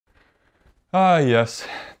Ah, yes,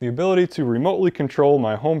 the ability to remotely control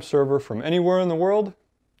my home server from anywhere in the world.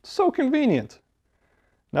 So convenient.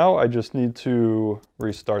 Now I just need to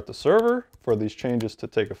restart the server for these changes to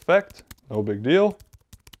take effect. No big deal.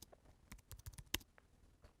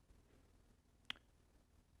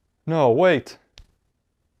 No, wait.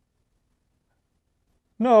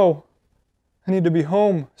 No, I need to be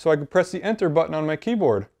home so I can press the enter button on my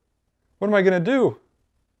keyboard. What am I gonna do?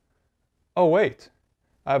 Oh wait,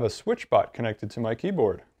 I have a Switchbot connected to my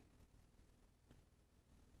keyboard.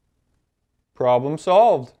 Problem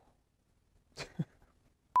solved.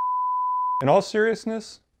 In all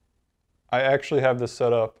seriousness, I actually have this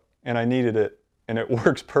set up and I needed it and it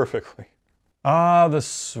works perfectly. Ah, the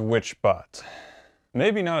Switchbot.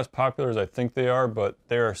 Maybe not as popular as I think they are, but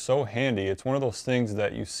they are so handy. It's one of those things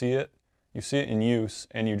that you see it in use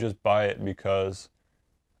and you just buy it because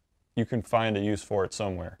you can find a use for it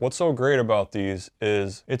somewhere. What's so great about these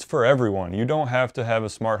is it's for everyone. You don't have to have a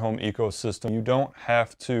smart home ecosystem. You don't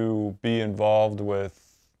have to be involved with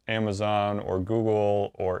Amazon or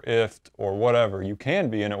Google or IFT or whatever. You can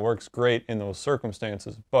be, and it works great in those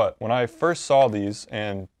circumstances. But when I first saw these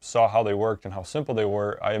and saw how they worked and how simple they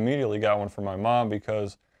were, I immediately got one for my mom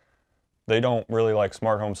because they don't really like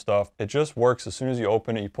smart home stuff. It just works as soon as you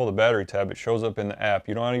open it, you pull the battery tab, it shows up in the app.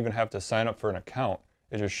 You don't even have to sign up for an account.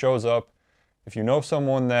 It just shows up. If you know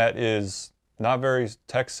someone that is not very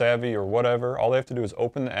tech savvy or whatever, all they have to do is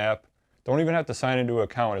open the app. Don't even have to sign into an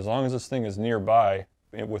account. As long as this thing is nearby,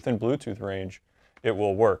 within Bluetooth range, it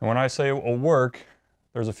will work. And when I say it will work,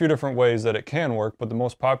 there's a few different ways that it can work, but the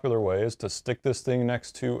most popular way is to stick this thing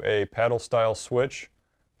next to a paddle style switch,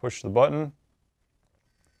 push the button,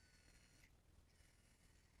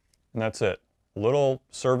 and that's it. A little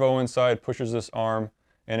servo inside pushes this arm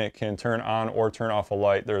and it can turn on or turn off a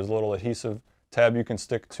light. There's a little adhesive tab you can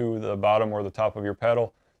stick to the bottom or the top of your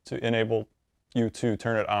paddle to enable you to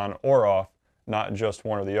turn it on or off, not just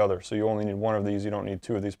one or the other. So you only need one of these, you don't need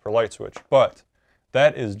two of these per light switch. But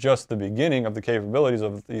that is just the beginning of the capabilities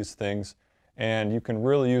of these things, and you can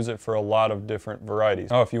really use it for a lot of different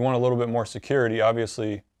varieties. Now, if you want a little bit more security,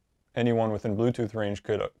 obviously anyone within Bluetooth range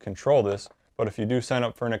could control this, but if you do sign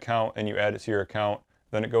up for an account and you add it to your account,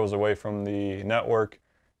 then it goes away from the network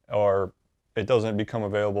or it doesn't become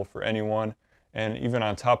available for anyone. And even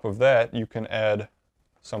on top of that, you can add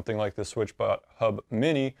something like the Switchbot Hub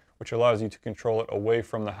Mini, which allows you to control it away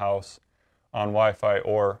from the house on Wi-Fi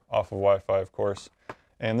or off of Wi-Fi, of course.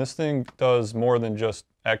 And this thing does more than just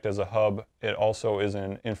act as a hub. It also is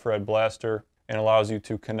an infrared blaster and allows you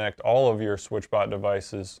to connect all of your Switchbot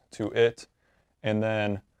devices to it and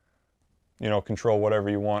then, you know, control whatever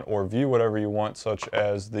you want or view whatever you want, such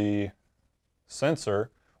as the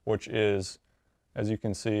sensor, which is, as you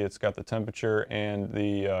can see, it's got the temperature and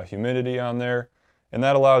the humidity on there. And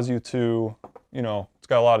that allows you to, you know, it's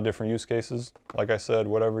got a lot of different use cases. Like I said,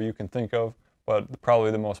 whatever you can think of, but probably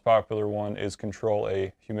the most popular one is control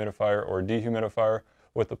a humidifier or dehumidifier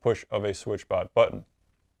with the push of a Switchbot button.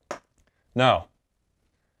 Now,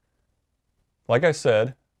 like I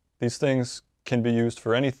said, these things can be used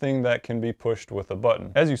for anything that can be pushed with a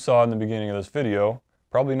button. As you saw in the beginning of this video,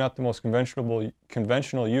 probably not the most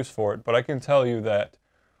conventional use for it, but I can tell you that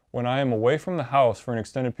when I am away from the house for an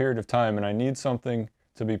extended period of time and I need something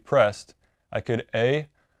to be pressed, I could A,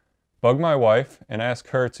 bug my wife and ask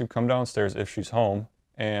her to come downstairs if she's home,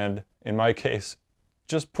 and in my case,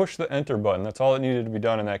 just push the enter button. That's all that needed to be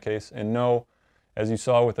done in that case. And no, as you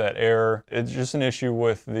saw with that error, it's just an issue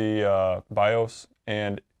with the BIOS,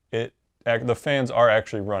 and the fans are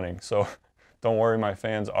actually running. So don't worry, my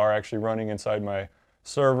fans are actually running inside my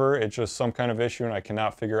server. It's just some kind of issue and I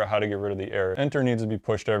cannot figure out how to get rid of the error. Enter needs to be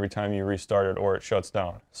pushed every time you restart it or it shuts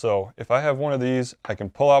down. So if I have one of these, I can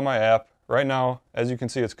pull out my app. Right now, as you can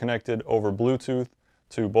see, it's connected over Bluetooth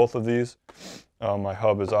to both of these. My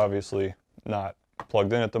hub is obviously not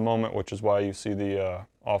plugged in at the moment, which is why you see the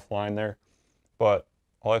offline there. But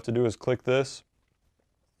all I have to do is click this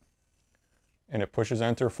and it pushes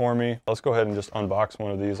enter for me. Let's go ahead and just unbox one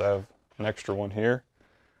of these. I have an extra one here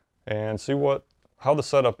and see how the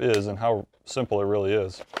setup is and how simple it really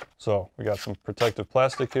is. So we got some protective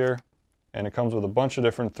plastic here and it comes with a bunch of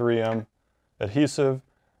different 3M adhesive.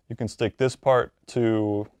 You can stick this part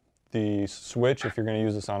to the switch if you're going to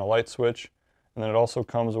use this on a light switch. And then it also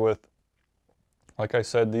comes with, like I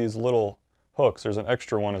said, these little hooks. There's an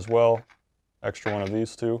extra one as well, extra one of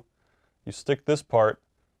these two. You stick this part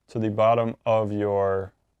to the bottom of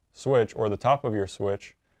your switch or the top of your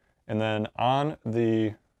switch, and then on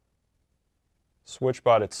the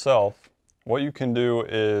Switchbot itself, what you can do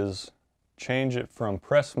is change it from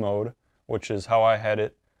press mode, which is how I had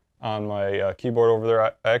it on my keyboard over there.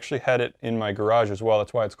 I actually had it in my garage as well.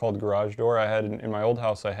 That's why it's called garage door. I had in my old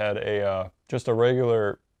house, I had a just a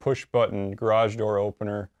regular push button garage door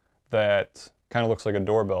opener that kind of looks like a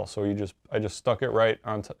doorbell. So I just stuck it right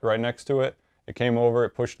next to it. It came over,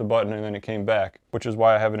 it pushed the button, and then it came back, which is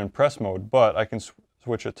why I have it in press mode. But I can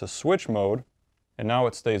switch it to switch mode, and now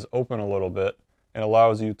it stays open a little bit and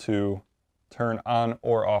allows you to turn on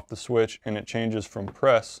or off the switch, and it changes from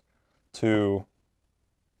press to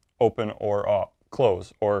open or off,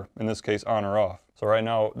 close, or in this case, on or off. So right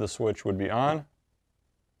now the switch would be on,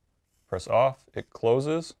 press off, it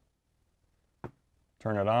closes,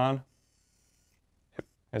 turn it on.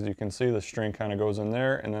 As you can see, the string kind of goes in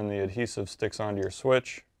there, and then the adhesive sticks onto your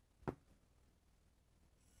switch.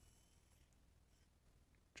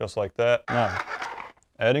 Just like that. Now,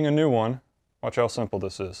 adding a new one, watch how simple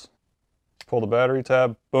this is. Pull the battery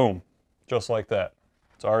tab, boom, just like that.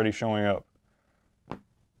 It's already showing up.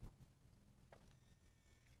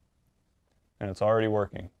 And it's already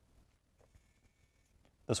working.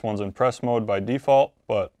 This one's in press mode by default,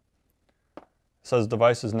 but it says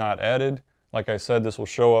device is not added. Like I said, this will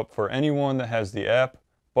show up for anyone that has the app,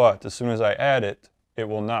 but as soon as I add it, it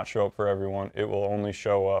will not show up for everyone. It will only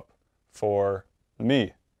show up for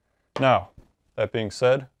me. Now, that being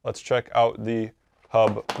said, let's check out the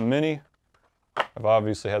Hub Mini. I've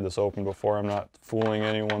obviously had this open before. I'm not fooling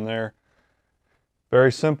anyone there.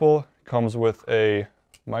 Very simple. Comes with a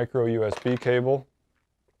micro USB cable.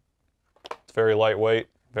 It's very lightweight,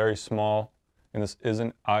 very small, and this is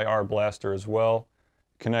an IR blaster as well.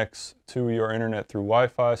 It connects to your internet through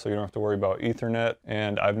Wi-Fi, so you don't have to worry about Ethernet,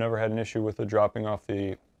 and I've never had an issue with it dropping off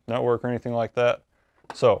the network or anything like that.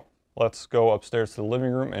 So let's go upstairs to the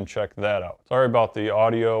living room and check that out. Sorry about the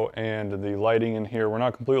audio and the lighting in here. We're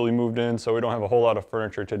not completely moved in, so we don't have a whole lot of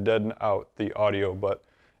furniture to deaden out the audio, but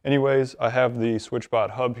anyways, I have the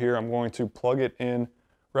Switchbot Hub here. I'm going to plug it in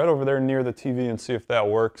right over there near the TV and see if that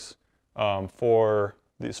works as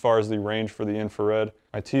far as the range for the infrared.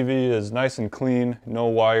 My TV is nice and clean, no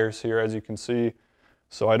wires here as you can see.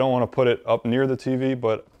 So I don't want to put it up near the TV,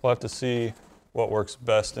 but we'll have to see what works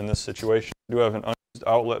best in this situation. I do have an unused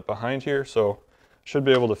outlet behind here, so should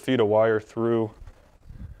be able to feed a wire through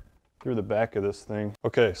the back of this thing.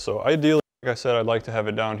 Okay, so ideally, like I said, I'd like to have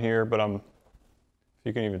it down here, but if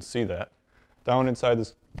you can even see that, down inside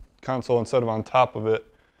this console instead of on top of it.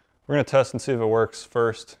 We're going to test and see if it works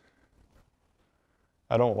first.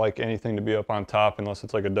 I don't like anything to be up on top unless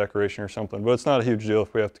it's like a decoration or something, but it's not a huge deal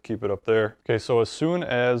if we have to keep it up there. Okay, so as soon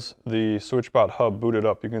as the Switchbot Hub booted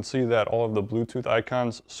up, you can see that all of the Bluetooth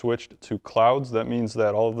icons switched to clouds. That means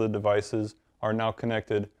that all of the devices are now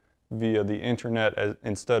connected via the internet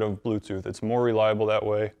instead of Bluetooth. It's more reliable that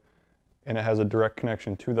way, and it has a direct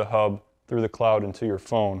connection to the hub through the cloud and to your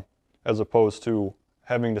phone, as opposed to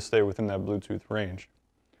having to stay within that Bluetooth range.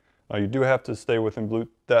 Now you do have to stay within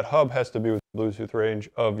that hub has to be within the Bluetooth range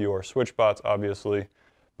of your Switchbots, obviously,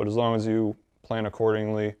 but as long as you plan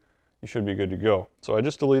accordingly, you should be good to go. So I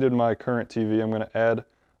just deleted my current TV. I'm going to add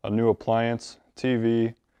a new appliance,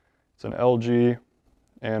 TV. It's an LG,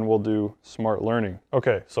 and we'll do Smart Learning.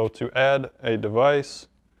 Okay, so to add a device,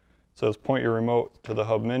 it says point your remote to the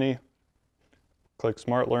Hub Mini. Click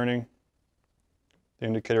Smart Learning. The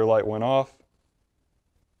indicator light went off.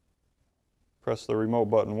 Press the remote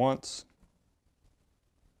button once,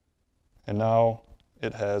 and now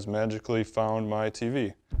it has magically found my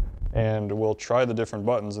TV. And we'll try the different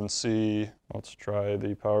buttons and see. Let's try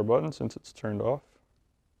the power button since it's turned off.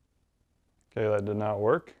 Okay, that did not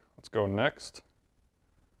work. Let's go next.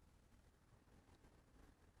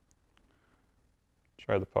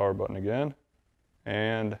 Try the power button again,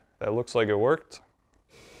 and that looks like it worked.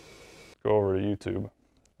 Let's go over to YouTube.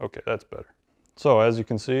 Okay, that's better. So as you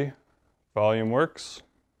can see, volume works.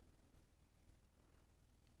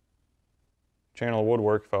 Channel would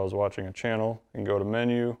work if I was watching a channel. You can go to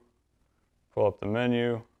menu, pull up the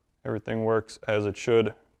menu. Everything works as it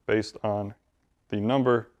should based on the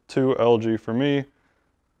number 2 LG for me.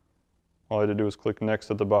 All I had to do is click next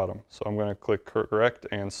at the bottom. So I'm going to click correct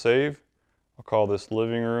and save. I'll call this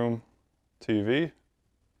living room TV.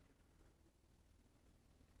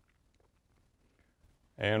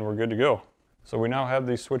 And we're good to go. So we now have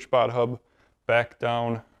the Switchbot Hub back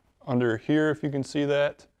down under here, if you can see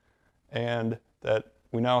that, and that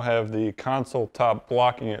we now have the console top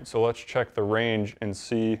blocking it. So let's check the range and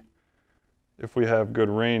see if we have good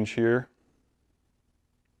range here.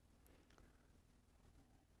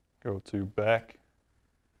 Go to back.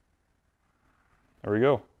 There we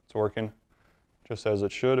go. It's working just as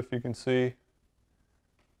it should, if you can see.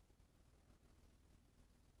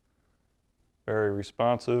 Very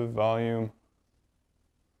responsive, volume.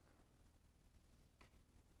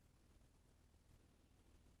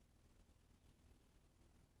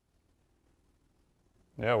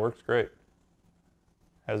 Yeah, works great.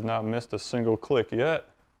 Has not missed a single click yet.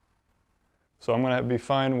 So I'm gonna be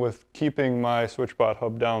fine with keeping my Switchbot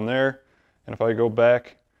hub down there. And if I go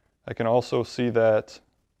back, I can also see that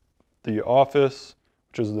the office,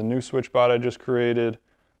 which is the new Switchbot I just created,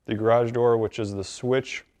 the garage door, which is the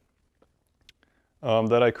switch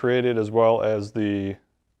that I created, as well as the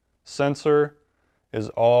sensor, is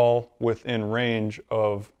all within range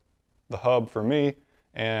of the hub for me,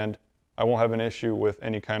 and I won't have an issue with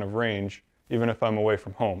any kind of range, even if I'm away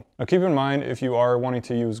from home. Now keep in mind, if you are wanting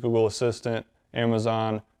to use Google Assistant,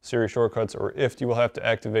 Amazon, Siri shortcuts, or IFT, you will have to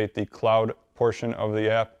activate the cloud portion of the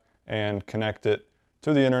app and connect it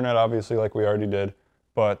to the internet, obviously, like we already did.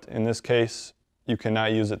 But in this case, you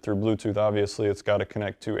cannot use it through Bluetooth, obviously. It's got to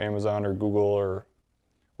connect to Amazon or Google or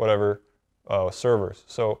whatever servers.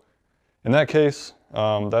 So in that case,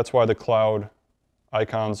 that's why the cloud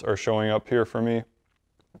icons are showing up here for me.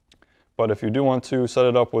 But if you do want to set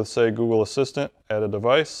it up with, say, Google Assistant, add a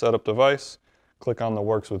device, set up device, click on the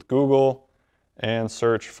Works with Google, and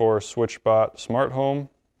search for Switchbot Smart Home.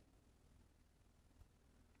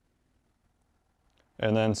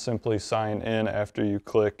 And then simply sign in after you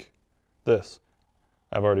click this.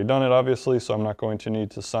 I've already done it, obviously, so I'm not going to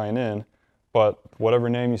need to sign in. But whatever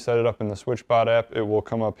name you set it up in the Switchbot app, it will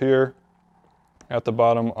come up here at the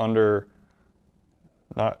bottom under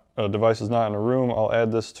device is not in a room. I'll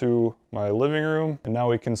add this to my living room, and now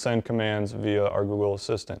we can send commands via our Google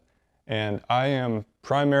Assistant. And I am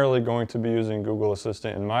primarily going to be using Google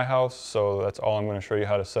Assistant in my house, so that's all I'm going to show you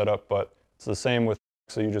how to set up, but it's the same with,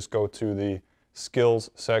 so you just go to the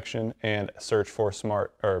skills section and search for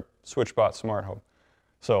Switchbot Smart Home.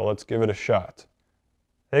 So let's give it a shot.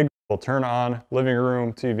 Hey Google, turn on living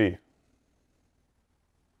room TV.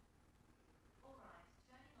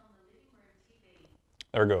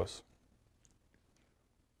 There it goes.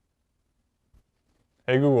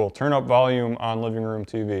 Hey Google, turn up volume on living room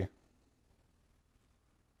TV.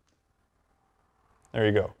 There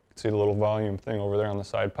you go. You can see the little volume thing over there on the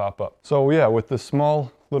side pop up. So yeah, with this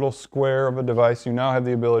small little square of a device, you now have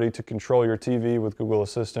the ability to control your TV with Google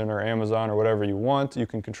Assistant or Amazon or whatever you want. You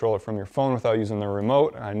can control it from your phone without using the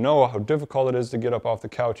remote. I know how difficult it is to get up off the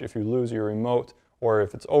couch if you lose your remote, or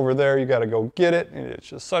if it's over there, you gotta go get it, and it's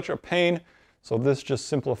just such a pain. So this just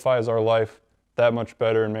simplifies our life that much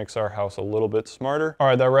better and makes our house a little bit smarter. All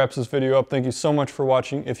right, that wraps this video up. Thank you so much for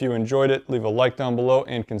watching. If you enjoyed it, leave a like down below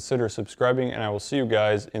and consider subscribing, and I will see you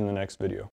guys in the next video.